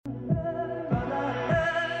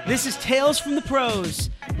This is Tales from the Pros,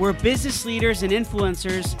 where business leaders and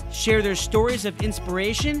influencers share their stories of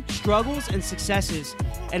inspiration, struggles, and successes.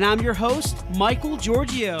 And I'm your host, Michael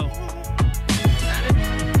Giorgio.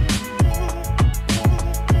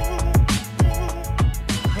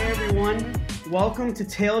 Hey everyone, welcome to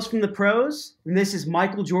Tales from the Pros. And this is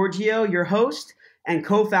Michael Giorgio, your host and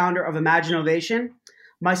co-founder of Imaginovation.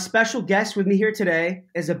 My special guest with me here today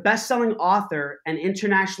is a best-selling author and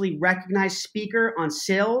internationally recognized speaker on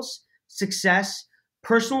sales, success,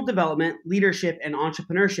 personal development, leadership, and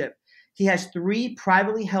entrepreneurship. He has 3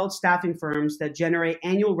 privately held staffing firms that generate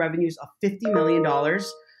annual revenues of $50 million.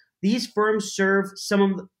 These firms serve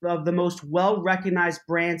some of the most well-recognized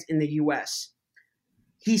brands in the U.S.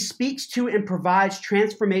 He speaks to and provides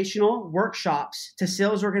transformational workshops to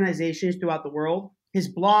sales organizations throughout the world. His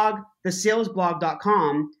blog,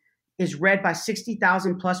 thesalesblog.com, is read by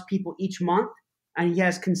 60,000 plus people each month, and he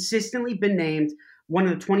has consistently been named one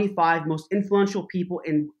of the 25 most influential people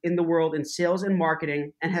in the world in sales and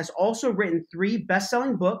marketing, and has also written 3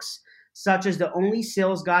 best-selling books, such as The Only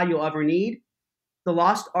Sales Guide You'll Ever Need, The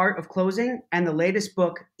Lost Art of Closing, and the latest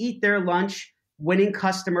book, Eat Their Lunch, Winning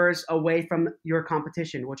Customers Away from Your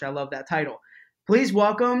Competition, which I love that title. Please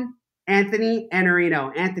welcome Anthony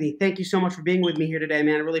Iannarino. Anthony, thank you so much for being with me here today,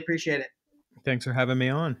 man. I really appreciate it. Thanks for having me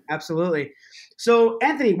on. Absolutely. So,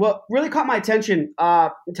 Anthony, what really caught my attention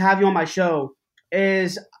to have you on my show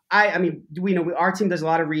is, our team does a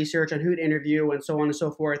lot of research on who to interview and so on and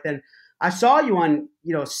so forth. And I saw you on,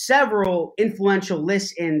 several influential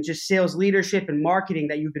lists in just sales leadership and marketing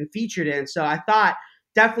that you've been featured in. So I thought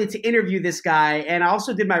definitely to interview this guy. And I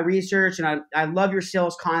also did my research, and I love your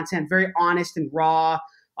sales content, very honest and raw.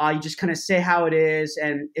 You just kind of say how it is,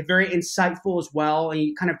 and it's very insightful as well. And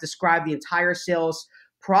you kind of describe the entire sales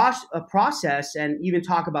process and even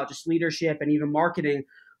talk about just leadership and even marketing.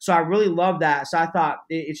 So I really love that. So I thought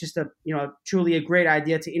it's just truly a great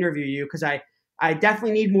idea to interview you, because I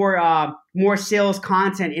definitely need more sales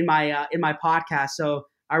content in my podcast. So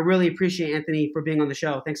I really appreciate Anthony for being on the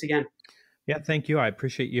show. Thanks again. Yeah, thank you. I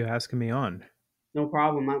appreciate you asking me on. No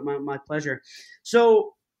problem. My pleasure.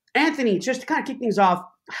 So Anthony, just to kind of kick things off,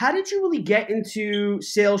 how did you really get into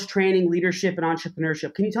sales training, leadership, and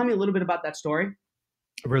entrepreneurship? Can you tell me a little bit about that story?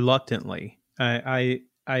 Reluctantly. I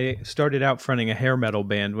started out fronting a hair metal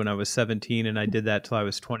band when I was 17, and I did that till I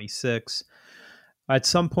was 26. At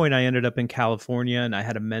some point, I ended up in California, and I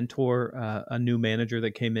had a mentor, a new manager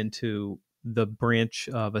that came into the branch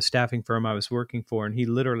of a staffing firm I was working for, and he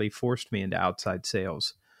literally forced me into outside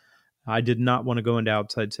sales. I did not want to go into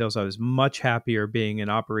outside sales. I was much happier being an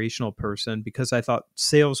operational person, because I thought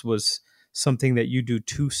sales was something that you do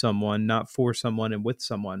to someone, not for someone and with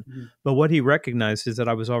someone. Mm-hmm. But what he recognized is that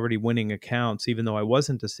I was already winning accounts, even though I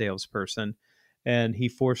wasn't a salesperson. And he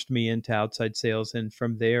forced me into outside sales. And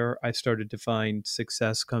from there, I started to find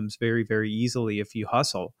success comes very, very easily if you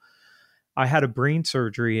hustle. I had a brain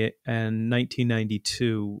surgery in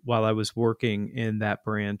 1992 while I was working in that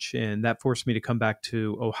branch, and that forced me to come back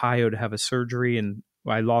to Ohio to have a surgery, and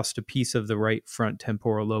I lost a piece of the right front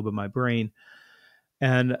temporal lobe of my brain,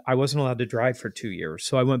 and I wasn't allowed to drive for 2 years.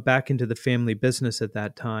 So I went back into the family business at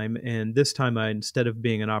that time, and this time instead of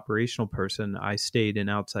being an operational person, I stayed in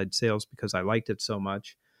outside sales because I liked it so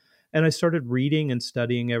much. And I started reading and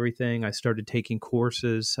studying everything. I started taking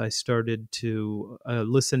courses. I started to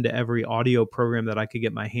listen to every audio program that I could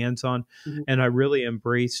get my hands on. Mm-hmm. And I really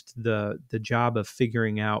embraced the job of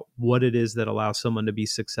figuring out what it is that allows someone to be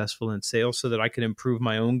successful in sales so that I could improve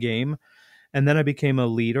my own game. And then I became a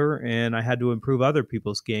leader, and I had to improve other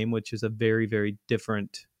people's game, which is a very, very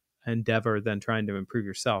different endeavor than trying to improve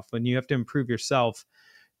yourself. When you have to improve yourself,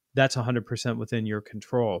 that's 100% within your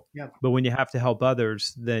control. Yep. But when you have to help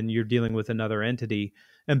others, then you're dealing with another entity.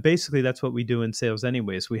 And basically, that's what we do in sales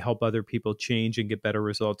anyways. We help other people change and get better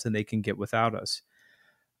results, and they can get without us.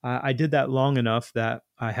 I did that long enough that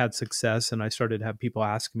I had success, and I started to have people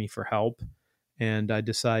ask me for help. And I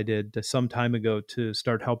decided some time ago to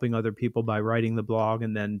start helping other people by writing the blog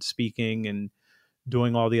and then speaking and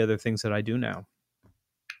doing all the other things that I do now.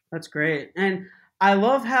 That's great. And I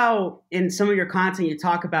love how in some of your content you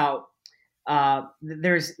talk about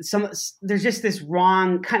there's just this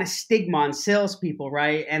wrong kind of stigma on salespeople,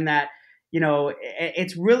 right? And that,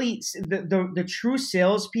 it's really the true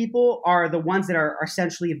salespeople are the ones that are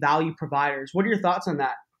essentially value providers. What are your thoughts on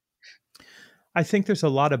that? I think there's a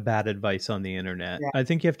lot of bad advice on the internet. Yeah. I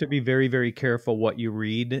think you have to be very, very careful what you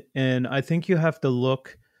read. And I think you have to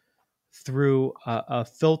look through a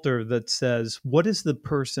filter that says, what is the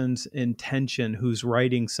person's intention who's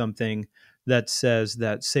writing something that says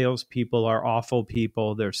that salespeople are awful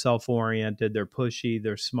people, they're self-oriented, they're pushy,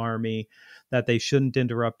 they're smarmy, that they shouldn't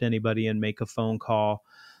interrupt anybody and make a phone call,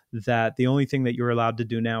 that the only thing that you're allowed to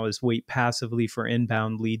do now is wait passively for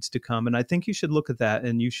inbound leads to come. And I think you should look at that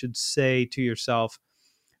and you should say to yourself,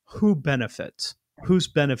 who benefits? Who's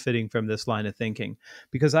benefiting from this line of thinking?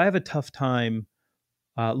 Because I have a tough time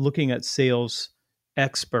looking at sales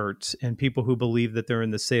experts and people who believe that they're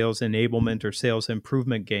in the sales enablement or sales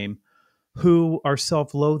improvement game who are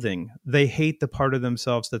self-loathing. They hate the part of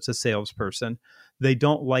themselves that's a salesperson. They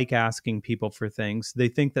don't like asking people for things. They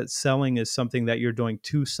think that selling is something that you're doing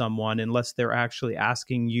to someone unless they're actually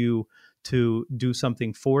asking you to do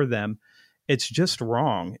something for them. It's just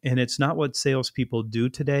wrong. And it's not what salespeople do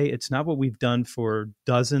today. It's not what we've done for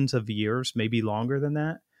dozens of years, maybe longer than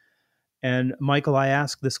that. And Michael, I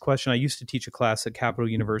asked this question. I used to teach a class at Capital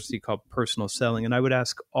University called Personal Selling, and I would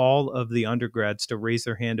ask all of the undergrads to raise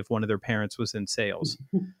their hand if one of their parents was in sales.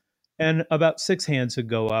 And about 6 hands would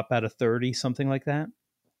go up out of 30, something like that.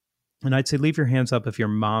 And I'd say, leave your hands up if your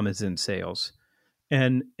mom is in sales.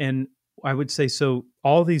 And I would say, so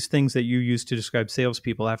all these things that you use to describe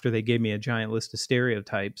salespeople, after they gave me a giant list of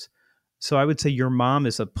stereotypes. So I would say your mom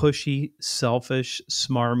is a pushy, selfish,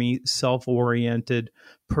 smarmy, self-oriented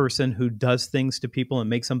person who does things to people and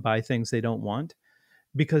makes them buy things they don't want.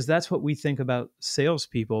 Because that's what we think about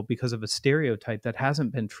salespeople because of a stereotype that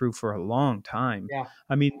hasn't been true for a long time. Yeah.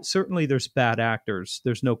 I mean, certainly there's bad actors.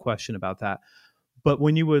 There's no question about that. But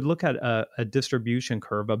when you would look at a distribution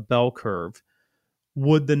curve, a bell curve,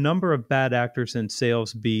 would the number of bad actors in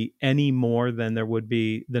sales be any more than there would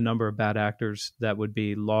be the number of bad actors that would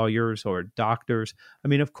be lawyers or doctors? I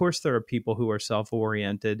mean, of course, there are people who are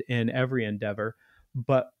self-oriented in every endeavor,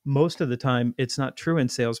 but most of the time it's not true in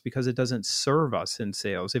sales because it doesn't serve us in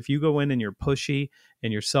sales. If you go in and you're pushy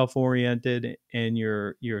and you're self-oriented and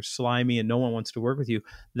you're slimy and no one wants to work with you,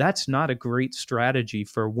 that's not a great strategy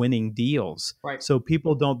for winning deals. Right. So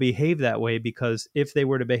people don't behave that way because if they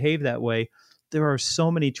were to behave that way, there are so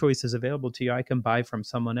many choices available to you. I can buy from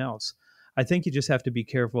someone else. I think you just have to be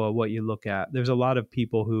careful of what you look at. There's a lot of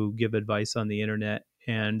people who give advice on the internet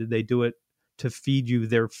and they do it to feed you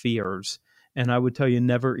their fears. And I would tell you,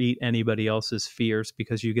 never eat anybody else's fears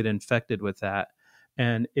because you get infected with that.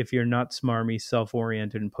 And if you're not smarmy,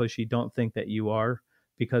 self-oriented, and pushy, don't think that you are,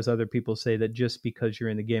 because other people say that just because you're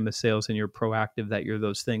in the game of sales and you're proactive, that you're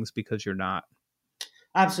those things, because you're not.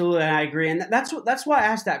 Absolutely, and I agree, and that's why I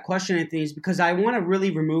asked that question, Anthony, is because I want to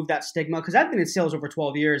really remove that stigma. Because I've been in sales over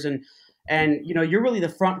 12 years, and you know, you're really the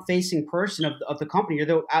front-facing person of the company.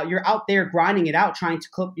 You're out there grinding it out, trying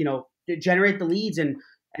to generate the leads and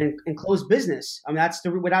close business. I mean, that's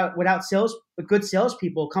without sales, good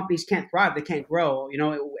salespeople, companies can't thrive. They can't grow. You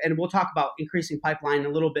know, and we'll talk about increasing pipeline in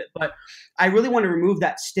a little bit, but I really want to remove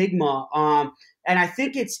that stigma. And I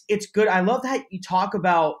think it's good. I love that you talk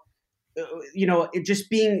about. It just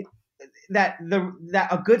being that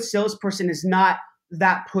a good salesperson is not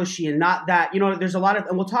that pushy and not that, there's a lot of,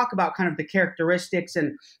 and we'll talk about kind of the characteristics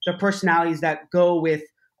and the personalities that go with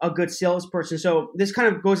a good salesperson. So this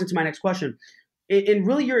kind of goes into my next question. In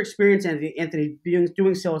really your experience, Anthony,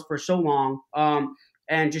 doing sales for so long,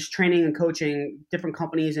 and just training and coaching different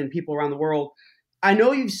companies and people around the world, I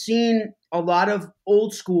know you've seen a lot of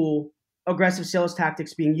old school aggressive sales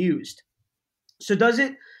tactics being used. So does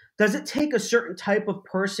it take a certain type of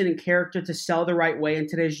person and character to sell the right way in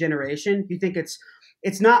today's generation? Do you think it's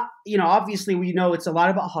not, obviously we know it's a lot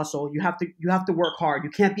about hustle. You have to work hard. You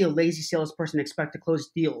can't be a lazy salesperson and expect to close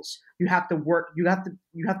deals. You have to work,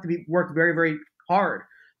 work very, very hard.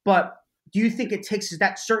 But do you think it takes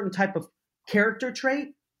that certain type of character trait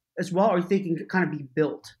as well, or you think it can kind of be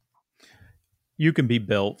built? You can be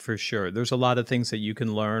built for sure. There's a lot of things that you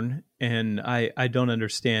can learn. And I don't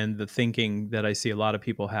understand the thinking that I see a lot of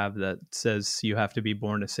people have that says you have to be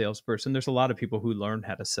born a salesperson. There's a lot of people who learn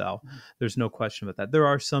how to sell. There's no question about that. There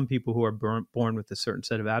are some people who are born with a certain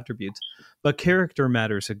set of attributes, but character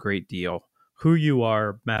matters a great deal. Who you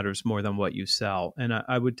are matters more than what you sell. And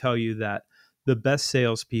I would tell you that the best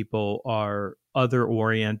salespeople are other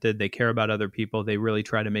oriented. They care about other people. They really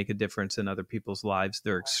try to make a difference in other people's lives.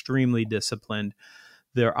 They're extremely disciplined.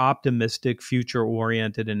 They're optimistic, future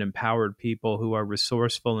oriented, and empowered people who are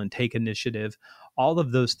resourceful and take initiative. All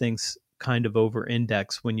of those things kind of over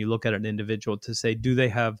index when you look at an individual to say, do they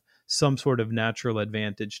have some sort of natural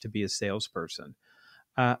advantage to be a salesperson?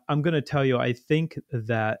 I'm going to tell you, I think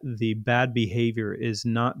that the bad behavior is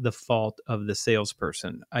not the fault of the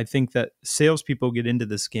salesperson. I think that salespeople get into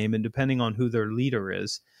this game, and depending on who their leader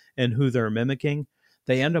is and who they're mimicking,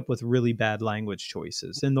 they end up with really bad language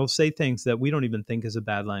choices. And they'll say things that we don't even think is a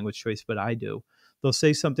bad language choice, but I do. They'll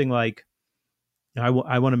say something like, I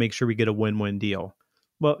want to make sure we get a win-win deal.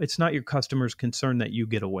 Well, it's not your customer's concern that you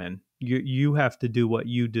get a win. You have to do what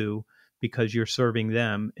you do because you're serving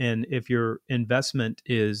them. And if your investment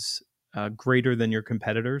is greater than your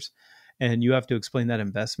competitors, and you have to explain that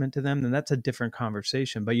investment to them, then that's a different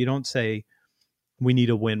conversation. But you don't say, we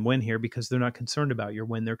need a win-win here, because they're not concerned about your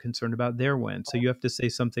win. They're concerned about their win. So you have to say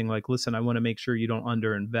something like, listen, I want to make sure you don't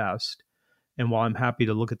underinvest. And while I'm happy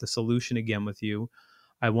to look at the solution again with you,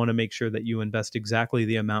 I want to make sure that you invest exactly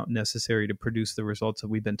the amount necessary to produce the results that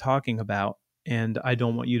we've been talking about. And I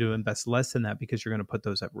don't want you to invest less than that, because you're going to put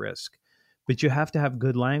those at risk. But you have to have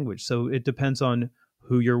good language. So it depends on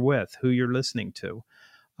who you're with, who you're listening to.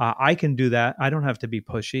 I can do that. I don't have to be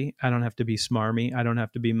pushy. I don't have to be smarmy. I don't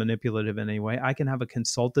have to be manipulative in any way. I can have a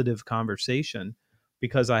consultative conversation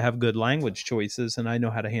because I have good language choices and I know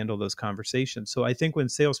how to handle those conversations. So I think when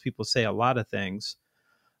salespeople say a lot of things,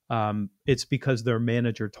 it's because their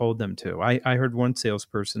manager told them to. I heard one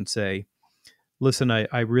salesperson say, listen,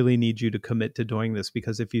 I really need you to commit to doing this,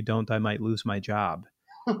 because if you don't, I might lose my job.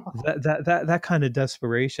 That kind of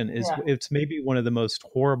desperation it's maybe one of the most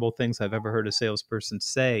horrible things I've ever heard a salesperson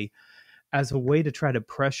say, as a way to try to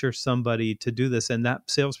pressure somebody to do this. And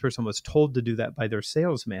that salesperson was told to do that by their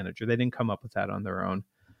sales manager. They didn't come up with that on their own.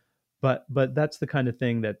 But that's the kind of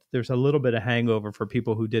thing that there's a little bit of hangover for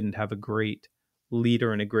people who didn't have a great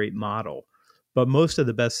leader and a great model. But most of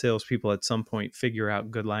the best salespeople at some point figure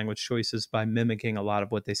out good language choices by mimicking a lot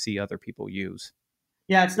of what they see other people use.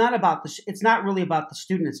 Yeah, it's not really about the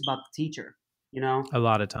student. It's about the teacher. A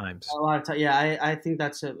lot of times. Yeah, I think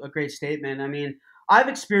that's a great statement. I mean, I've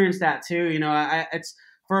experienced that too. It's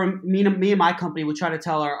for me and my company. We try to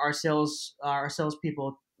tell our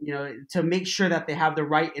salespeople, to make sure that they have the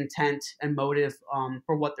right intent and motive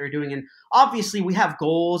for what they're doing. And obviously, we have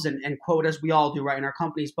goals and quotas. We all do, right, in our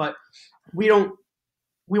companies, but we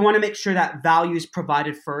want to make sure that value is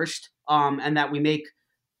provided first, and that we make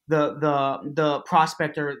the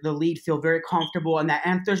prospect or the lead feel very comfortable, and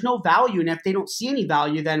if there's no value, and if they don't see any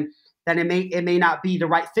value, then it may not be the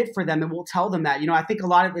right fit for them, and we'll tell them that. I think a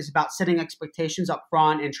lot of it is about setting expectations up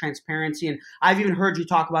front and transparency, and I've even heard you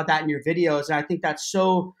talk about that in your videos, and I think that's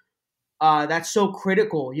so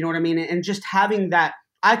critical. You know what I mean? And just having that,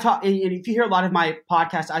 and if you hear a lot of my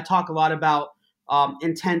podcasts, I talk a lot about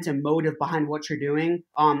intent and motive behind what you're doing,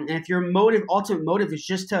 and if your ultimate motive is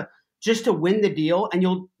just to win the deal, and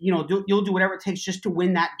you'll do whatever it takes just to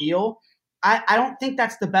win that deal, I don't think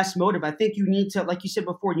that's the best motive. I think you need to, like you said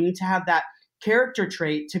before, you need to have that character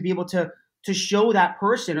trait to be able to show that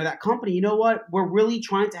person or that company, you know what, we're really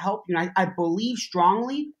trying to help you. And I believe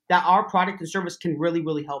strongly that our product and service can really,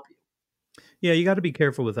 really help you. Yeah, you got to be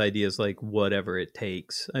careful with ideas like whatever it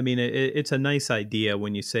takes. I mean, it's a nice idea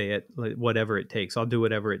when you say it, like, whatever it takes. I'll do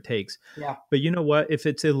whatever it takes. Yeah. But you know what? If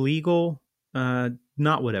it's illegal,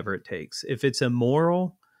 not whatever it takes. If it's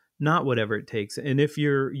immoral, not whatever it takes. And if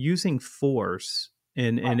you're using force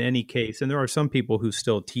in any case, and there are some people who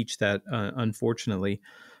still teach that, unfortunately,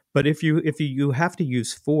 but if you have to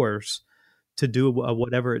use force to do a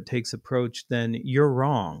whatever it takes approach, then you're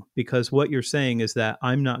wrong, because what you're saying is that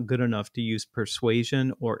I'm not good enough to use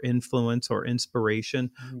persuasion or influence or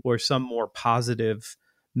inspiration or some more positive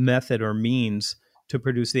method or means to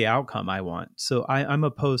produce the outcome I want. So I'm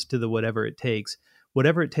opposed to the whatever it takes.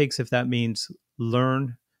 Whatever it takes, if that means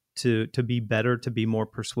learn to be better, to be more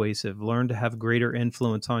persuasive, learn to have greater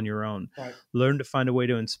influence on your own, right, learn to find a way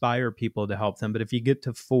to inspire people to help them. But if you get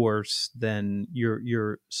to force, then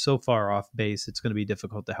you're so far off base, it's going to be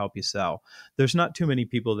difficult to help you sell. There's not too many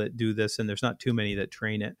people that do this, and there's not too many that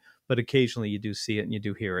train it, but occasionally you do see it and you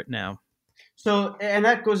do hear it now. So, and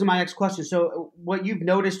that goes to my next question. So what you've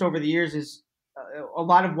noticed over the years is a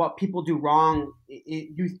lot of what people do wrong.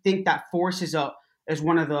 You think that force is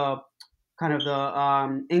one of the kind of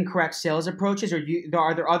the incorrect sales approaches, or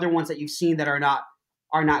are there other ones that you've seen that are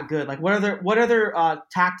not good? Like what other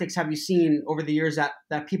tactics have you seen over the years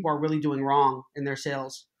that people are really doing wrong in their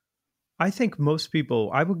sales? I think most people,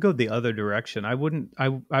 I would go the other direction. I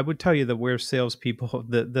would tell you that where salespeople,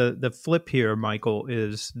 the flip here, Michael,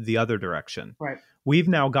 is the other direction. Right. We've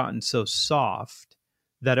now gotten so soft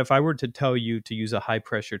that if I were to tell you to use a high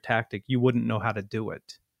pressure tactic, you wouldn't know how to do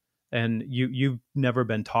it. And you've never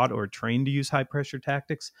been taught or trained to use high pressure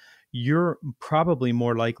tactics. You're probably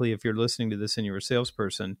more likely, if you're listening to this and you're a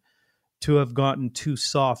salesperson, to have gotten too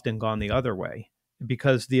soft and gone the other way.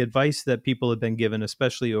 Because the advice that people have been given,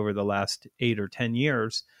 especially over the last 8 or 10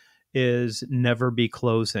 years, is never be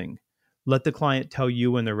closing. Let the client tell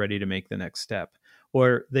you when they're ready to make the next step.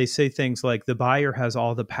 Or they say things like the buyer has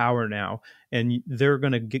all the power now and they're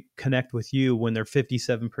going to connect with you when they're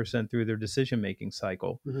 57% through their decision-making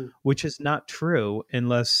cycle, which is not true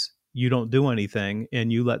unless you don't do anything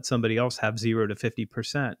and you let somebody else have 0 to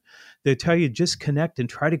 50%. They tell you just connect and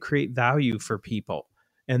try to create value for people.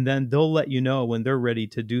 And then they'll let you know when they're ready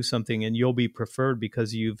to do something and you'll be preferred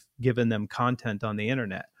because you've given them content on the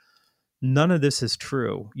internet. None of this is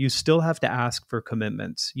true. You still have to ask for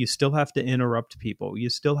commitments. You still have to interrupt people.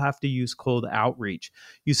 You still have to use cold outreach.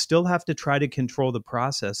 You still have to try to control the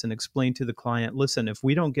process and explain to the client, listen, if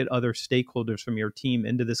we don't get other stakeholders from your team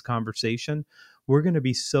into this conversation, we're going to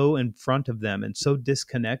be so in front of them and so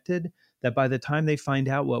disconnected that by the time they find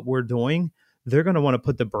out what we're doing, they're going to want to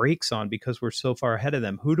put the brakes on because we're so far ahead of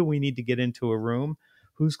them. Who do we need to get into a room?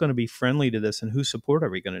 Who's going to be friendly to this? And whose support are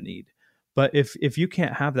we going to need? But if you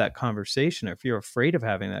can't have that conversation, or if you're afraid of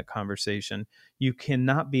having that conversation, you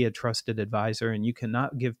cannot be a trusted advisor and you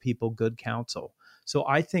cannot give people good counsel. So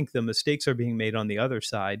I think the mistakes are being made on the other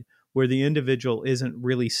side where the individual isn't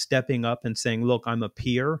really stepping up and saying, look, I'm a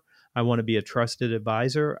peer. I want to be a trusted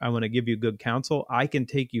advisor. I want to give you good counsel. I can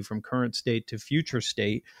take you from current state to future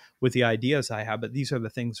state with the ideas I have, but these are the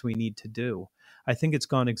things we need to do. I think it's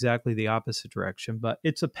gone exactly the opposite direction, but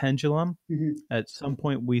it's a pendulum. At some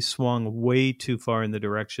point, we swung way too far in the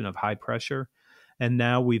direction of high pressure. And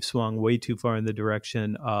now we've swung way too far in the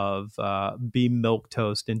direction of be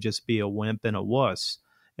milquetoast and just be a wimp and a wuss.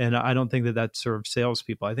 And I don't think that that serves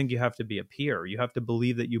salespeople. I think you have to be a peer. You have to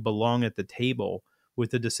believe that you belong at the table with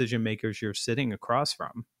the decision makers you're sitting across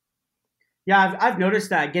from. Yeah, I've noticed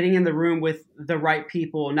that getting in the room with the right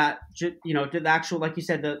people, not just, the actual, like you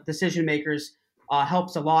said, the decision makers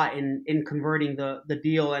helps a lot in converting the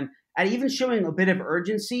deal and even showing a bit of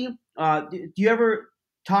urgency. Do you ever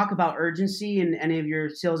talk about urgency in any of your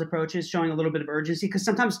sales approaches, showing a little bit of urgency? Because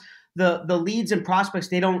sometimes the leads and prospects,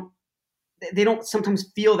 they don't sometimes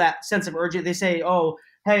feel that sense of urgency. They say, oh,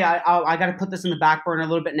 hey, I got to put this in the back burner a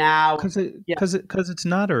little bit now. Because it's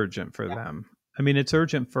not urgent for them. I mean, it's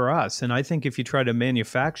urgent for us. And I think if you try to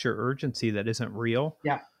manufacture urgency that isn't real,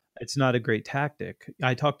 it's not a great tactic.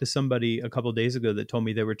 I talked to somebody a couple of days ago that told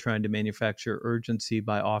me they were trying to manufacture urgency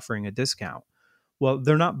by offering a discount. Well,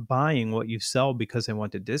 they're not buying what you sell because they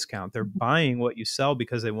want a discount. They're buying what you sell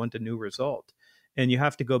because they want a new result. And you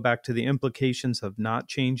have to go back to the implications of not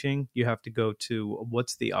changing. You have to go to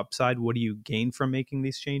what's the upside? What do you gain from making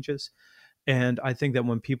these changes? And I think that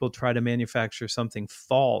when people try to manufacture something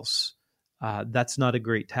false, that's not a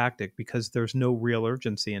great tactic because there's no real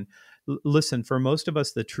urgency. And listen, for most of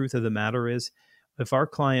us, the truth of the matter is if our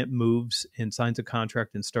client moves and signs a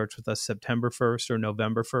contract and starts with us September 1st or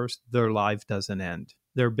November 1st, their life doesn't end.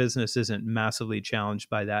 Their business isn't massively challenged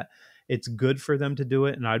by that. It's good for them to do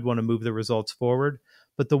it, and I'd want to move the results forward.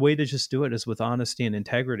 But the way to just do it is with honesty and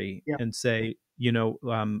integrity and say,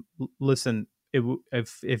 listen,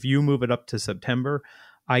 if you move it up to September,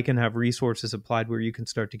 I can have resources applied where you can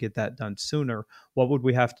start to get that done sooner. What would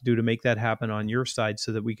we have to do to make that happen on your side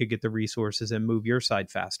so that we could get the resources and move your side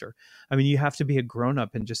faster? I mean, you have to be a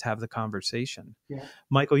grown-up and just have the conversation. Yeah.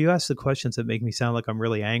 Michael, you asked the questions that make me sound like I'm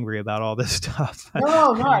really angry about all this stuff.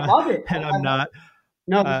 No, I love it. And I'm not.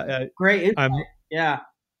 No, great insight.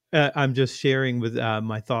 I'm just sharing with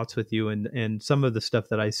my thoughts with you and some of the stuff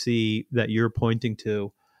that I see that you're pointing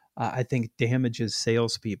to. I think damages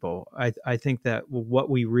salespeople. I think that what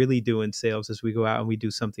we really do in sales is we go out and we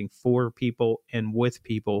do something for people and with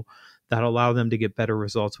people that allow them to get better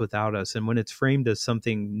results without us. And when it's framed as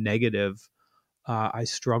something negative, I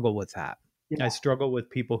struggle with that. Yeah. I struggle with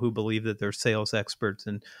people who believe that they're sales experts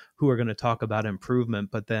and who are going to talk about improvement,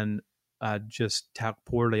 but then just talk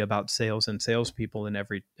poorly about sales and salespeople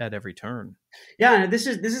at every turn. Yeah, and this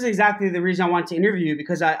is exactly the reason I wanted to interview you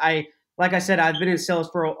because I like I said, I've been in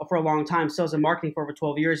sales for a long time, sales and marketing for over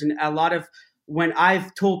 12 years. And a lot of when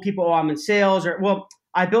I've told people, oh, I'm in sales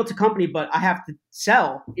I built a company, but I have to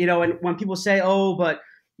sell, and when people say, oh, but,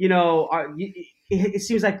 it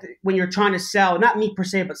seems like when you're trying to sell, not me per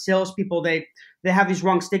se, but salespeople, they have these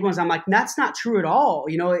wrong stigmas. I'm like, that's not true at all.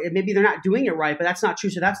 Maybe they're not doing it right, but that's not true.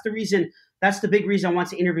 So that's the big reason I want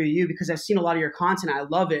to interview you because I've seen a lot of your content. I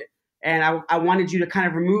love it. And I wanted you to kind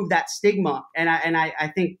of remove that stigma. And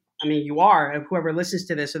I think, you are, whoever listens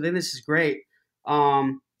to this, so then this is great.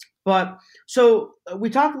 But so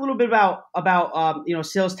we talked a little bit about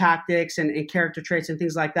sales tactics and character traits and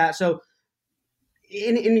things like that. So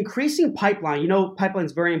in increasing pipeline, pipeline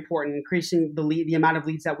is very important, increasing the amount of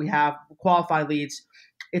leads that we have, qualified leads.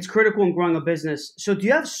 It's critical in growing a business. So do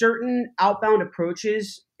you have certain outbound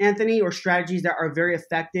approaches, Anthony, or strategies that are very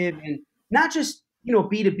effective in not just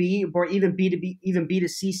B2B or even B2B, even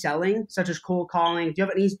B2C selling, such as cold calling? Do you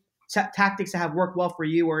have any tactics that have worked well for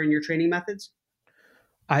you or in your training methods?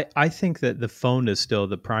 I think that the phone is still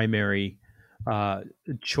the primary uh,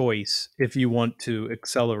 choice if you want to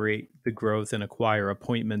accelerate the growth and acquire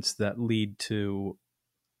appointments that lead to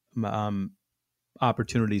um,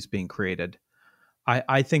 opportunities being created.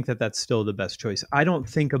 I think that that's still the best choice. I don't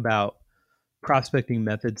think about prospecting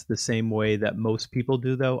methods the same way that most people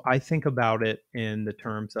do, though. I think about it in the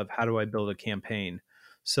terms of how do I build a campaign?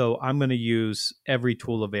 So I'm going to use every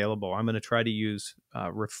tool available. I'm going to try to use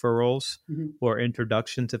referrals Mm-hmm. or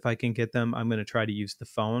introductions if I can get them. I'm going to try to use the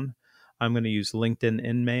phone. I'm going to use LinkedIn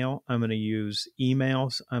InMail. I'm going to use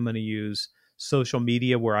emails. I'm going to use social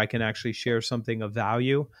media where I can actually share something of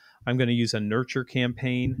value. I'm going to use a nurture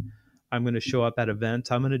campaign. I'm going to show up at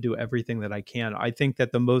events. I'm going to do everything that I can. I think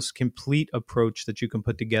that the most complete approach that you can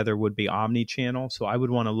put together would be omni-channel. So I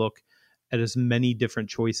would want to look at as many different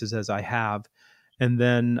choices as I have. And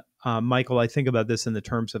then, Michael, I think about this in the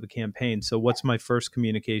terms of a campaign. So what's my first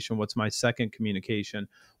communication? What's my second communication?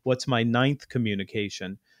 What's my ninth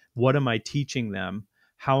communication? What am I teaching them?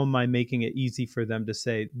 How am I making it easy for them to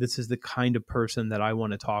say, this is the kind of person that I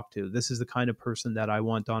want to talk to? This is the kind of person that I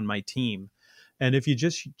want on my team. And if you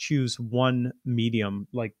just choose one medium,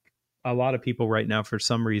 like a lot of people right now, for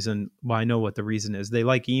some reason, well, I know what the reason is. They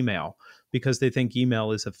like email because they think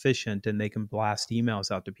email is efficient and they can blast emails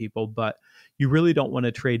out to people. But you really don't want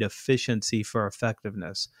to trade efficiency for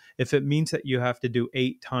effectiveness. If it means that you have to do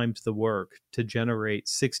 8 times the work to generate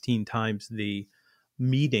 16 times the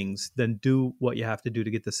meetings, then do what you have to do to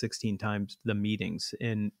get the 16 times the meetings.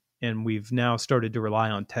 And we've now started to rely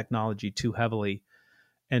on technology too heavily,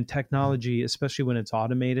 and technology, especially when it's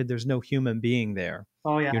automated, there's no human being there.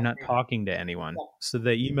 Oh yeah. You're not talking to anyone. So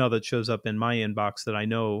the email that shows up in my inbox that I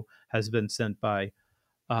know has been sent by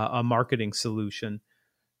a marketing solution,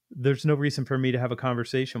 there's no reason for me to have a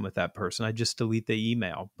conversation with that person. I just delete the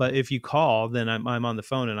email. But if you call, then I'm on the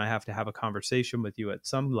phone and I have to have a conversation with you at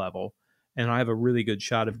some level. And I have a really good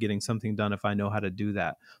shot of getting something done if I know how to do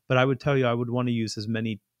that. But I would tell you, I would want to use as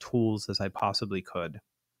many tools as I possibly could.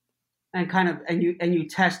 And kind of and you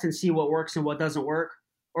test and see what works and what doesn't work,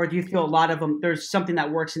 or do you feel a lot of them there's something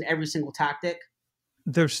that works in every single tactic?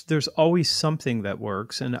 There's always something that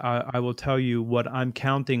works, and I will tell you what I'm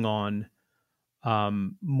counting on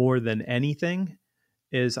more than anything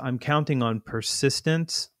is I'm counting on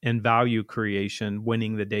persistence and value creation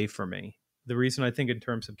winning the day for me. The reason I think in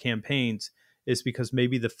terms of campaigns is because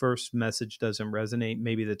maybe the first message doesn't resonate,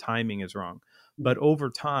 maybe the timing is wrong. But over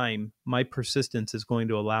time, my persistence is going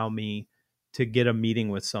to allow me to get a meeting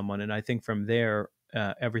with someone. And I think from there,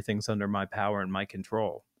 everything's under my power and my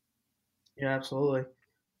control. Yeah, absolutely.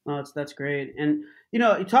 No, that's great. And you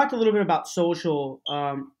talked a little bit about social,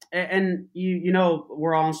 and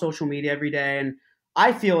we're all on social media every day, and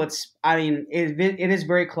I feel I mean, it is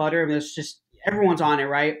very cluttered. And there's just everyone's on it,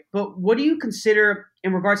 right? But what do you consider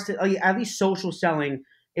in regards to at least social selling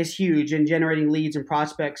is huge in generating leads and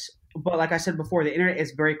prospects. But like I said before, the internet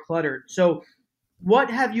is very cluttered. So what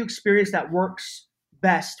have you experienced that works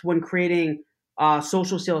best when creating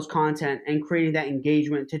social sales content and creating that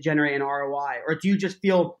engagement to generate an ROI? Or do you just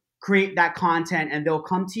feel create that content and they'll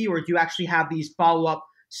come to you, or do you actually have these follow up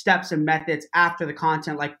steps and methods after the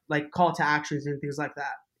content, like call to actions and things like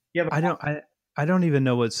that? You have I don't I don't even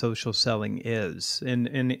know what social selling is.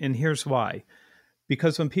 And here's why.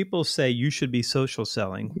 Because when people say you should be social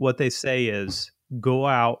selling, what they say is go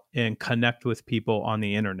out and connect with people on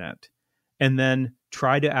the internet and then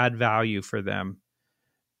try to add value for them,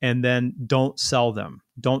 and then don't sell them.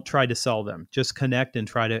 Don't try to sell them. Just connect and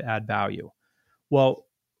try to add value. Well,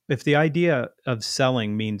 if the idea of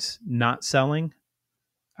selling means not selling,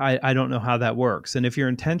 I don't know how that works. And if your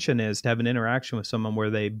intention is to have an interaction with someone where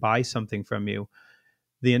they buy something from you,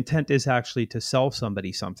 the intent is actually to sell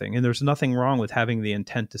somebody something. And there's nothing wrong with having the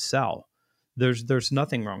intent to sell. There's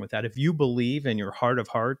nothing wrong with that. If you believe in your heart of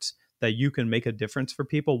hearts that you can make a difference for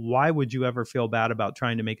people, why would you ever feel bad about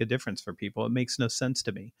trying to make a difference for people? It makes no sense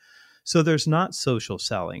to me. So there's not social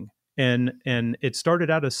selling. And it started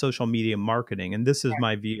out as social media marketing. And this is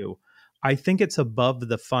my view. I think it's above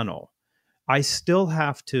the funnel. I still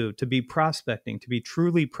have to be prospecting, to be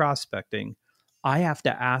truly prospecting, I have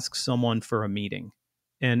to ask someone for a meeting.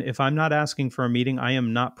 And if I'm not asking for a meeting, I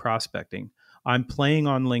am not prospecting. I'm playing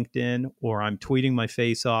on LinkedIn or I'm tweeting my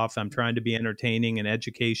face off. I'm trying to be entertaining and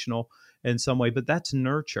educational in some way, but that's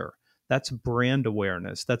nurture. That's brand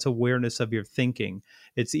awareness. That's awareness of your thinking.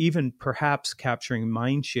 It's even perhaps capturing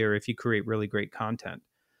mind share if you create really great content.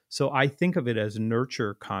 So I think of it as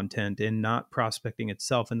nurture content and not prospecting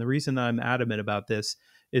itself. And the reason that I'm adamant about this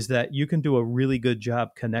is that you can do a really good job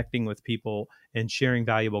connecting with people and sharing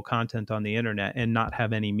valuable content on the internet and not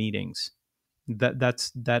have any meetings.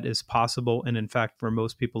 That is possible, and in fact, for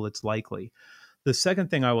most people, it's likely. The second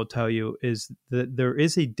thing I will tell you is that there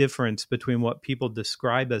is a difference between what people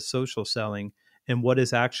describe as social selling and what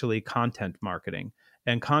is actually content marketing.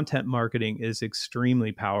 And content marketing is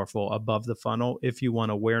extremely powerful above the funnel if you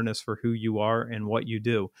want awareness for who you are and what you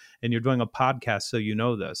do. And you're doing a podcast, so you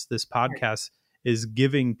know this. This podcast is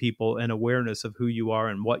giving people an awareness of who you are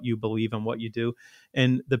and what you believe and what you do.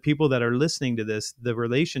 And the people that are listening to this, the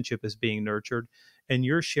relationship is being nurtured, and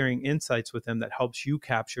you're sharing insights with them that helps you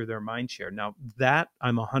capture their mind share. Now, that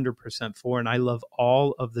I'm 100% for, and I love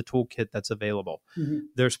all of the toolkit that's available. Mm-hmm.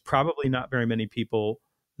 There's probably not very many people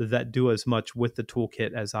that do as much with the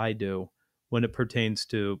toolkit as I do when it pertains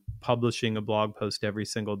to publishing a blog post every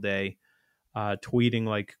single day, tweeting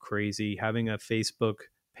like crazy, having a Facebook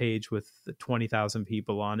page with 20,000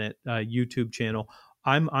 people on it, YouTube channel.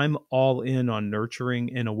 I'm all in on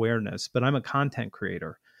nurturing and awareness, but I'm a content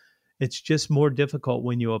creator. It's just more difficult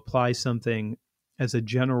when you apply something as a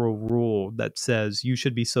general rule that says you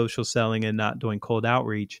should be social selling and not doing cold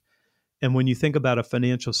outreach. And when you think about a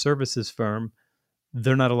financial services firm,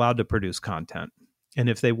 they're not allowed to produce content. And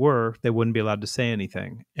if they were, they wouldn't be allowed to say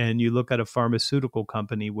anything. And you look at a pharmaceutical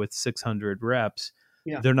company with 600 reps,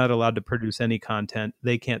 they're not allowed to produce any content.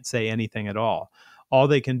 They can't say anything at all. All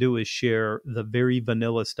they can do is share the very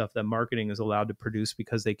vanilla stuff that marketing is allowed to produce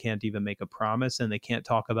because they can't even make a promise, and they can't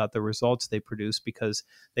talk about the results they produce because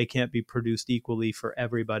they can't be produced equally for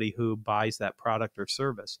everybody who buys that product or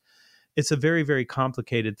service. It's a very, very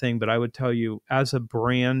complicated thing, but I would tell you, as a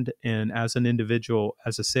brand and as an individual,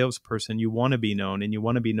 as a salesperson, you want to be known, and you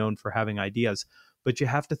want to be known for having ideas, but you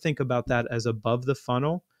have to think about that as above the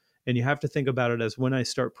funnel. And you have to think about it as, when I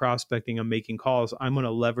start prospecting and making calls, I'm going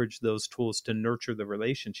to leverage those tools to nurture the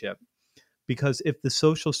relationship. Because if the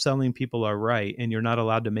social selling people are right and you're not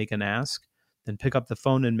allowed to make an ask, then pick up the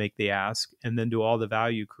phone and make the ask, and then do all the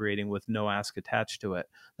value creating with no ask attached to it.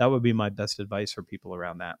 That would be my best advice for people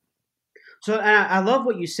around that. So I love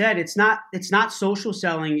what you said. It's not social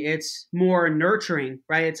selling. It's more nurturing,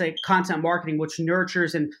 right? It's like content marketing, which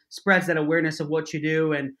nurtures and spreads that awareness of what you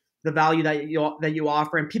do and the value that you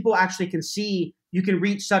offer. And people actually can see, you can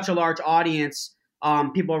reach such a large audience,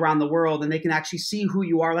 people around the world, and they can actually see who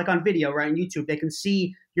you are, like on video, right? On YouTube, they can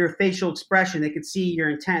see your facial expression. They can see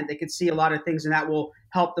your intent. They can see a lot of things, and that will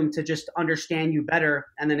help them to just understand you better.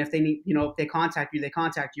 And then if they need, if they contact you, they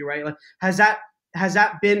contact you, right? Like, has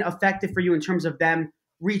that been effective for you in terms of them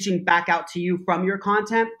reaching back out to you from your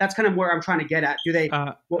content? That's kind of where I'm trying to get at. Do they?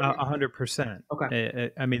 100%.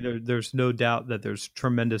 Okay. I mean, there's no doubt that there's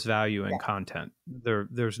tremendous value in content.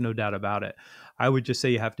 There's no doubt about it. I would just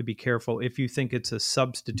say you have to be careful. If you think it's a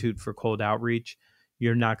substitute for cold outreach,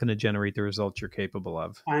 you're not going to generate the results you're capable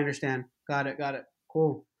of. I understand. Got it.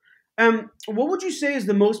 Cool. What would you say is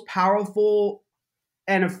the most powerful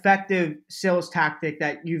and effective sales tactic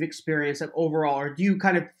that you've experienced, like overall? Or do you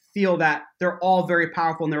kind of feel that they're all very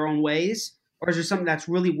powerful in their own ways, or is there something that's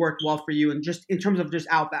really worked well for you, and just in terms of just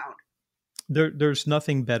outbound? There's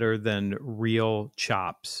nothing better than real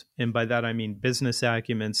chops. And by that, I mean business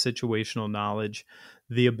acumen, situational knowledge,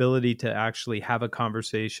 the ability to actually have a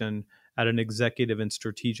conversation at an executive and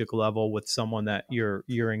strategic level with someone that you're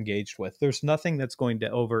engaged with. There's nothing that's going to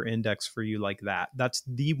over-index for you like that. That's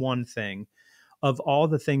the one thing of all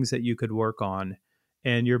the things that you could work on.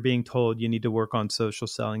 And you're being told you need to work on social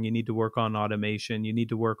selling, you need to work on automation, you need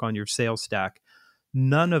to work on your sales stack.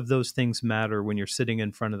 None of those things matter when you're sitting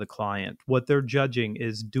in front of the client. What they're judging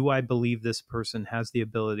is, do I believe this person has the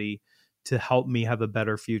ability to help me have a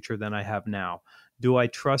better future than I have now? Do I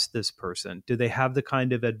trust this person? Do they have the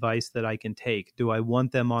kind of advice that I can take? Do I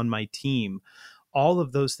want them on my team? All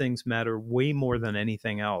of those things matter way more than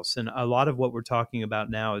anything else. And a lot of what we're talking about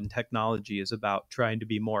now in technology is about trying to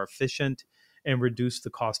be more efficient and reduce the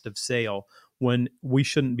cost of sale, when we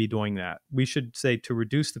shouldn't be doing that. We should say, to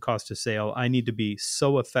reduce the cost of sale, I need to be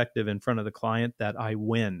so effective in front of the client that I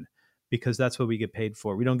win, because that's what we get paid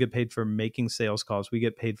for. We don't get paid for making sales calls. We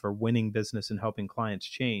get paid for winning business and helping clients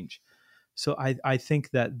change. So I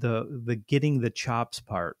think that the getting the chops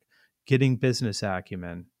part, getting business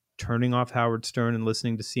acumen, turning off Howard Stern and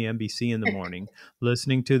listening to CNBC in the morning,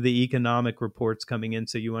 listening to the economic reports coming in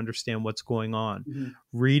so you understand what's going on,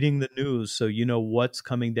 reading the news so you know what's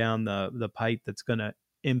coming down the pipe that's going to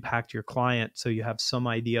impact your client so you have some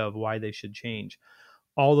idea of why they should change.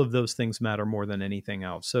 All of those things matter more than anything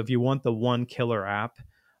else. So if you want the one killer app,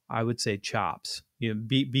 I would say chops.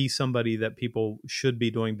 Be somebody that people should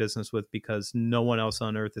be doing business with, because no one else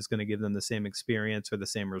on earth is going to give them the same experience or the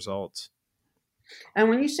same results. And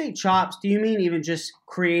when you say chops, do you mean even just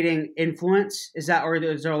creating influence? Is that, or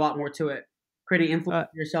is there a lot more to it? Creating influence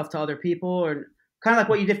for yourself to other people, or kind of like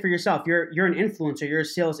what you did for yourself. You're an influencer. You're a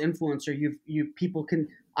sales influencer. You people can.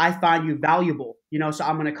 I find you valuable. So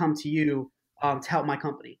I'm going to come to you to help my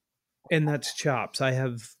company. And that's chops. I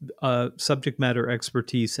have subject matter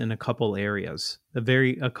expertise in a couple areas,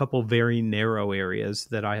 a couple very narrow areas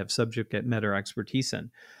that I have subject matter expertise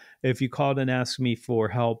in. If you called and asked me for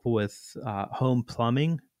help with home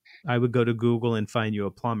plumbing, I would go to Google and find you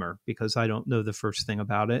a plumber because I don't know the first thing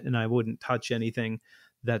about it, and I wouldn't touch anything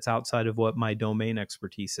that's outside of what my domain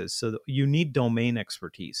expertise is. So you need domain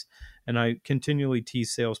expertise. And I continually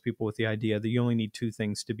tease salespeople with the idea that you only need two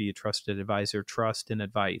things to be a trusted advisor: trust and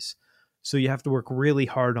advice. So you have to work really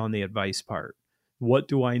hard on the advice part. What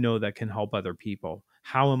do I know that can help other people?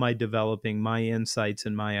 How am I developing my insights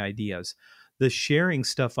and my ideas? The sharing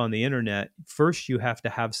stuff on the internet, first you have to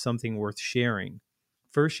have something worth sharing.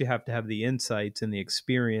 First you have to have the insights and the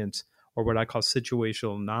experience, or what I call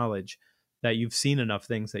situational knowledge, that you've seen enough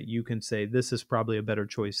things that you can say, this is probably a better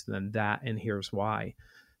choice than that, and here's why.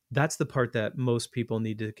 That's the part that most people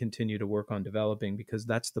need to continue to work on developing, because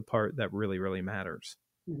that's the part that really, really matters.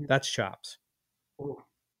 Mm-hmm. That's chops. Ooh,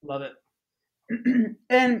 love it.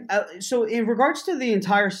 And so in regards to the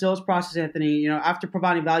entire sales process, Anthony, after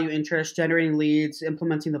providing value, interest, generating leads,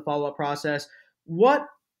 implementing the follow-up process, what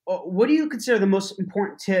do you consider the most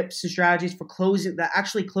important tips and strategies for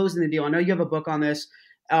actually closing the deal? I know you have a book on this,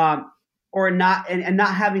 or not, and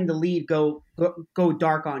not having the lead go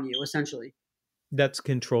dark on you, essentially. That's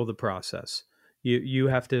control the process. You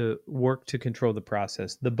have to work to control the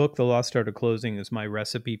process. The book, The Lost Art of Closing, is my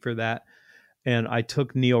recipe for that. And I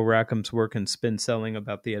took Neil Rackham's work in spin selling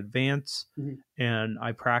about the advance, and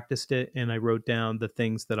I practiced it, and I wrote down the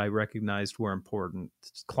things that I recognized were important.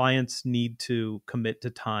 Clients need to commit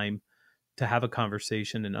to time to have a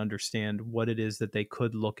conversation and understand what it is that they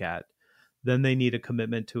could look at. Then they need a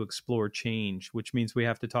commitment to explore change, which means we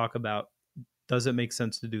have to talk about, does it make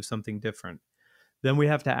sense to do something different? Then we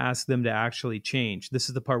have to ask them to actually change. This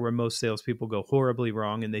is the part where most salespeople go horribly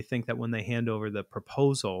wrong, and they think that when they hand over the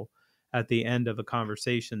proposal at the end of a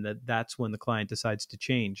conversation, that's when the client decides to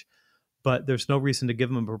change. But there's no reason to give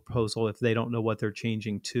them a proposal if they don't know what they're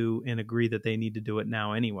changing to and agree that they need to do it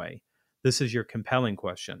now anyway. This is your compelling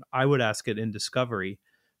question. I would ask it in discovery.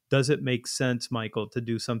 Does it make sense, Michael, to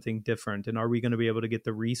do something different? And are we going to be able to get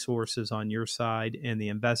the resources on your side and the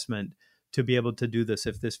investment to be able to do this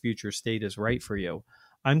if this future state is right for you?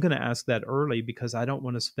 I'm going to ask that early because I don't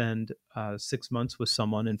want to spend 6 months with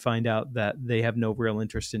someone and find out that they have no real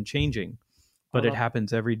interest in changing. But it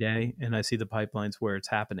happens every day, and I see the pipelines where it's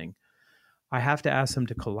happening. I have to ask them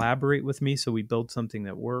to collaborate with me so we build something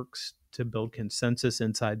that works, to build consensus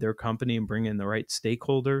inside their company and bring in the right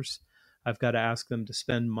stakeholders. I've got to ask them to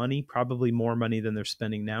spend money, probably more money than they're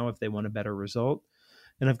spending now if they want a better result.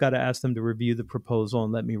 And I've got to ask them to review the proposal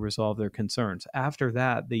and let me resolve their concerns. After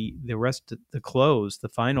that, the rest, the close, the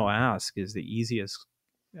final ask is the easiest.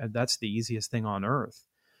 That's the easiest thing on earth.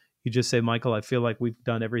 You just say, Michael, I feel like we've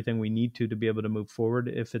done everything we need to be able to move forward.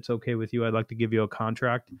 If it's okay with you, I'd like to give you a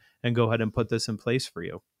contract and go ahead and put this in place for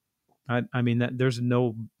you. I mean, there's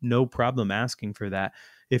no problem asking for that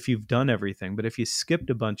if you've done everything. But if you skipped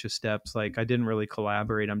a bunch of steps, like I didn't really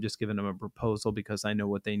collaborate, I'm just giving them a proposal because I know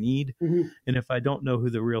what they need. Mm-hmm. And if I don't know who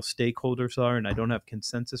the real stakeholders are and I don't have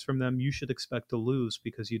consensus from them, you should expect to lose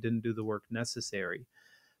because you didn't do the work necessary.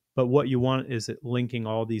 But what you want is it linking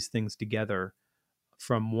all these things together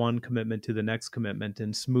from one commitment to the next commitment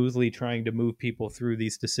and smoothly trying to move people through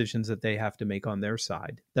these decisions that they have to make on their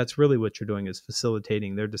side. That's really what you're doing, is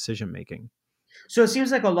facilitating their decision making. So it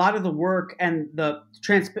seems like a lot of the work and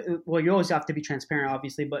well, you always have to be transparent,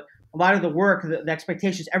 obviously, but a lot of the work, the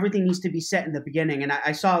expectations, everything needs to be set in the beginning. And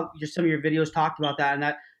I saw just some of your videos talked about that,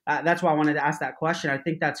 and that's why I wanted to ask that question. I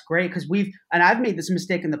think that's great because I've made this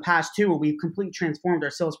mistake in the past too, where we've completely transformed our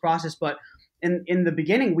sales process, but in the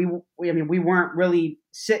beginning, we weren't really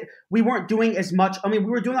we weren't doing as much. I mean,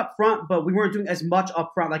 we were doing up front, but we weren't doing as much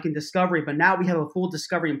up front like in discovery. But now we have a full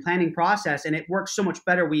discovery and planning process, and it works so much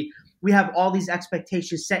better. We have all these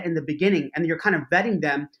expectations set in the beginning, and you're kind of vetting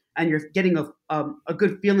them, and you're getting a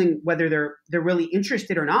good feeling whether they're really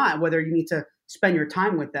interested or not, whether you need to spend your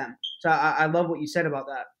time with them. So I love what you said about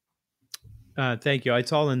that. Thank you.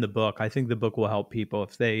 It's all in the book. I think the book will help people.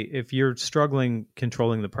 If you're struggling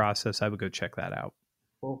controlling the process, I would go check that out.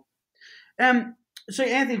 Cool. So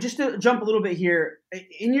Anthony, just to jump a little bit here,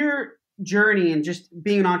 in your journey and just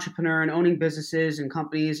being an entrepreneur and owning businesses and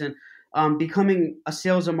companies and becoming a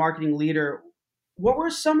sales and marketing leader, what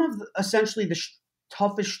were some of essentially the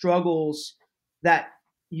toughest struggles that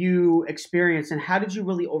you experienced, and how did you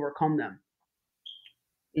really overcome them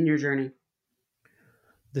in your journey?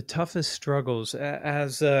 The toughest struggles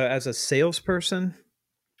as a salesperson.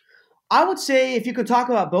 I would say if you could talk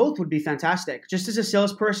about both would be fantastic, just as a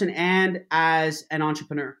salesperson and as an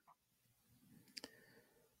entrepreneur.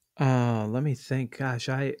 Let me think. Gosh,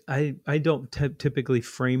 I don't typically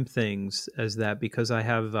frame things as that because I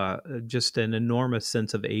have just an enormous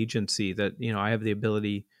sense of agency that, I have the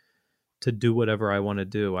ability to do whatever I want to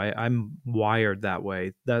do. I'm wired that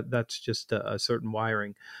way. That's just a certain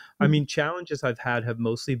wiring. I mean, challenges I've had have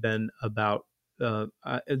mostly been about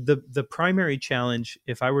the primary challenge,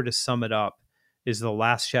 if I were to sum it up, is the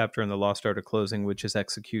last chapter in the Lost Art of Closing, which is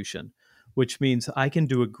execution, which means I can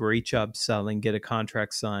do a great job selling, get a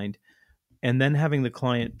contract signed, and then having the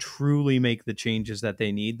client truly make the changes that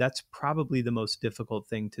they need. That's probably the most difficult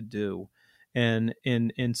thing to do. And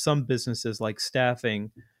in some businesses like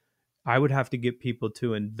staffing, I would have to get people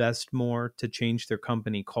to invest more, to change their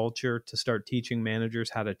company culture, to start teaching managers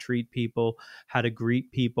how to treat people, how to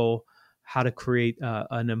greet people, how to create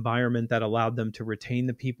an environment that allowed them to retain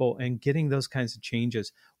the people, and getting those kinds of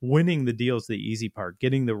changes. Winning the deal is the easy part.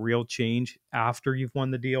 Getting the real change after you've won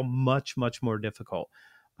the deal, much, much more difficult.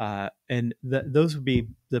 Those would be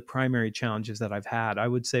the primary challenges that I've had. I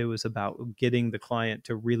would say it was about getting the client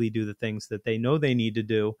to really do the things that they know they need to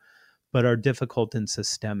do, but are difficult and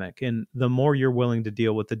systemic. And the more you're willing to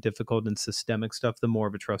deal with the difficult and systemic stuff, the more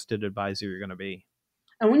of a trusted advisor you're going to be.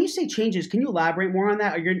 And when you say changes, can you elaborate more on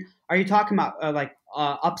that? Are you talking about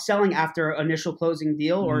upselling after initial closing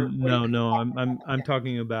deal, or what are you No. talking I'm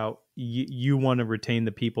talking about you want to retain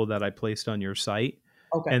the people that I placed on your site.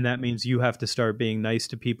 about? Okay. And that means you have to start being nice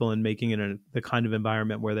to people and making it the kind of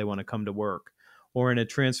environment where they want to come to work. Or in a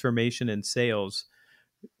transformation in sales,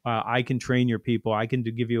 I can train your people. I can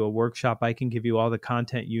give you a workshop. I can give you all the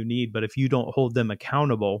content you need. But if you don't hold them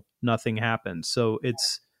accountable, nothing happens. So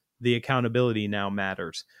it's the accountability now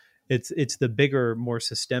matters. It's the bigger, more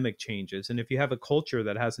systemic changes. And if you have a culture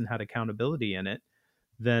that hasn't had accountability in it,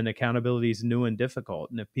 then accountability is new and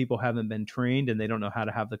difficult. And if people haven't been trained and they don't know how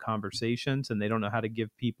to have the conversations and they don't know how to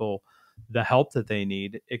give people the help that they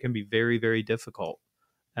need, it can be very, very difficult.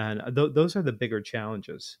 And those are the bigger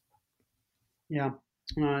challenges. Yeah.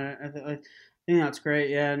 I think that's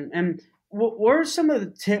great. Yeah. And what are some of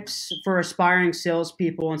the tips for aspiring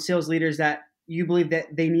salespeople and sales leaders that you believe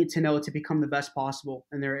that they need to know to become the best possible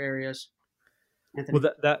in their areas, Well,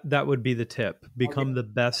 Anthony? that would be the tip. Okay. Become the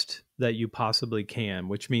best that you possibly can,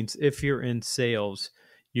 which means if you're in sales,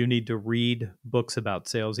 you need to read books about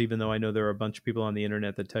sales, even though I know there are a bunch of people on the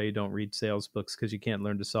internet that tell you don't read sales books because you can't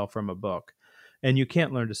learn to sell from a book. And you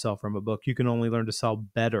can't learn to sell from a book. You can only learn to sell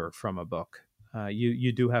better from a book.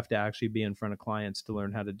 You do have to actually be in front of clients to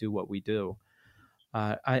learn how to do what we do.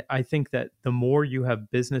 I think that the more you have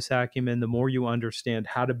business acumen, the more you understand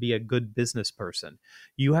how to be a good business person.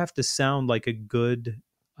 You have to sound like a good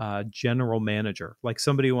general manager, like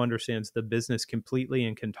somebody who understands the business completely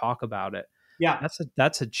and can talk about it. Yeah.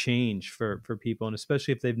 That's a change for people, and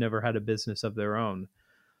especially if they've never had a business of their own.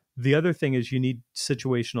 The other thing is you need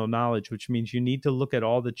situational knowledge, which means you need to look at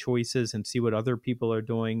all the choices and see what other people are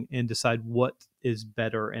doing and decide what is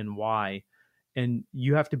better and why. And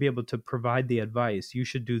you have to be able to provide the advice. You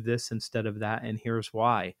should do this instead of that, and here's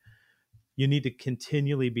why. You need to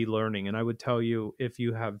continually be learning. And I would tell you, if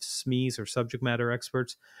you have SMEs or subject matter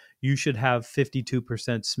experts, you should have 52%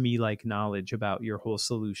 SME like knowledge about your whole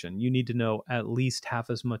solution. You need to know at least half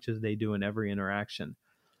as much as they do in every interaction.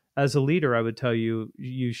 As a leader, I would tell you,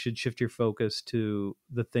 you should shift your focus to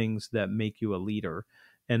the things that make you a leader.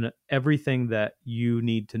 And everything that you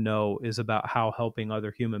need to know is about how helping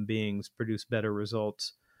other human beings produce better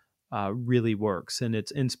results really works. And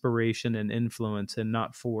it's inspiration and influence and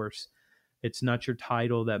not force. It's not your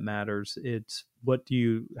title that matters. It's what are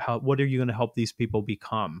you going to help these people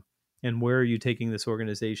become? And where are you taking this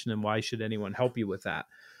organization, and why should anyone help you with that?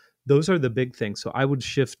 Those are the big things. So I would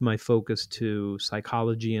shift my focus to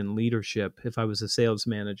psychology and leadership. If I was a sales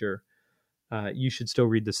manager, you should still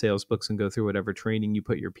read the sales books and go through whatever training you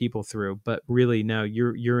put your people through. But really now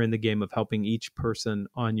you're in the game of helping each person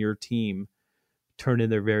on your team turn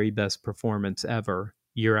in their very best performance ever,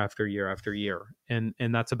 year after year after year. And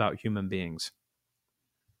that's about human beings.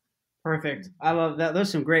 Perfect. I love that. Those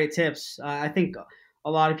are some great tips. I think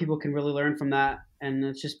a lot of people can really learn from that, and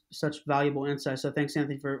it's just such valuable insight. So thanks,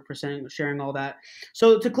 Anthony, for sharing all that.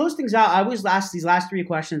 So to close things out, I always ask these last three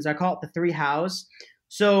questions. I call it the three hows.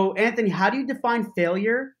 So Anthony, how do you define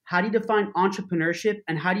failure? How do you define entrepreneurship?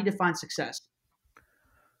 And how do you define success?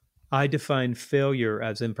 I define failure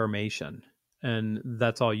as information. and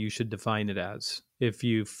that's all you should define it as. If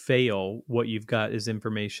you fail, what you've got is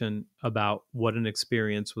information about what an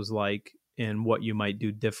experience was like and what you might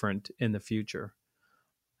do different in the future.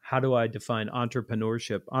 How do I define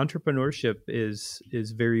entrepreneurship? Entrepreneurship is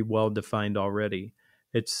very well defined already.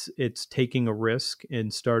 It's taking a risk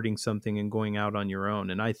and starting something and going out on your own.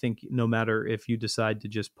 And I think no matter if you decide to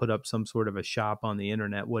just put up some sort of a shop on the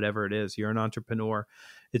internet, whatever it is, you're an entrepreneur.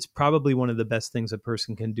 It's probably one of the best things a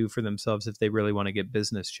person can do for themselves if they really want to get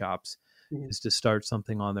business chops, is to start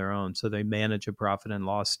something on their own. So they manage a profit and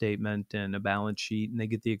loss statement and a balance sheet, and they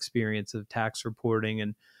get the experience of tax reporting,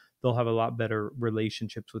 and they'll have a lot better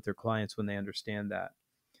relationships with their clients when they understand that.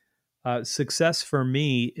 Success for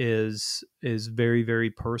me is very, very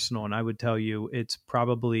personal, and I would tell you it's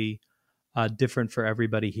probably different for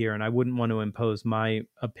everybody here. And I wouldn't want to impose my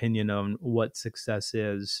opinion on what success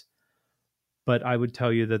is, but I would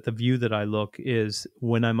tell you that the view that I look is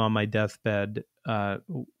when I'm on my deathbed,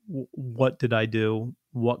 what did I do?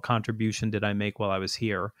 What contribution did I make while I was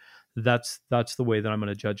here? That's the way that I'm going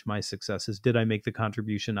to judge my success. Is did I make the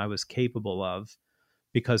contribution I was capable of?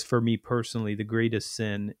 Because for me personally, the greatest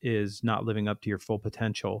sin is not living up to your full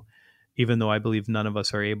potential. Even though I believe none of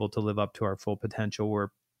us are able to live up to our full potential,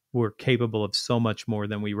 we're capable of so much more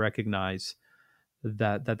than we recognize.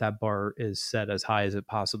 That bar is set as high as it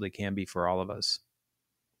possibly can be for all of us.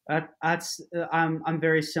 I'm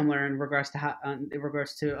very similar in regards to how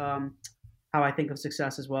I think of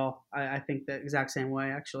success as well. I think the exact same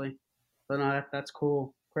way, actually. But no, that's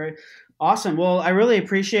cool. Great. Awesome. Well, I really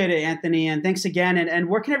appreciate it, Anthony. And thanks again. And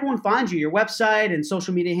where can everyone find you? Your website and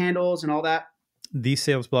social media handles and all that?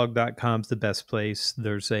 TheSalesBlog.com is the best place.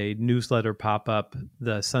 There's a newsletter pop-up.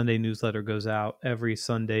 The Sunday newsletter goes out every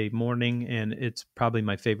Sunday morning, and it's probably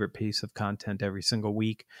my favorite piece of content every single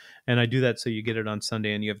week. And I do that so you get it on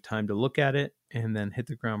Sunday and you have time to look at it and then hit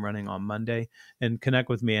the ground running on Monday. And connect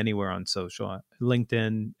with me anywhere on social.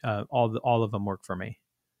 LinkedIn, all of them work for me.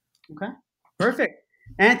 Okay. Perfect.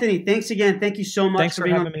 Anthony, thanks again. Thank you so much. Thanks for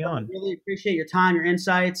having me on. I really appreciate your time, your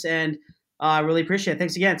insights, and I really appreciate it.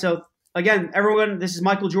 Thanks again. So again, everyone, this is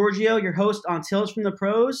Michael Giorgio, your host on Tales from the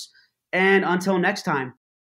Pros, and until next time.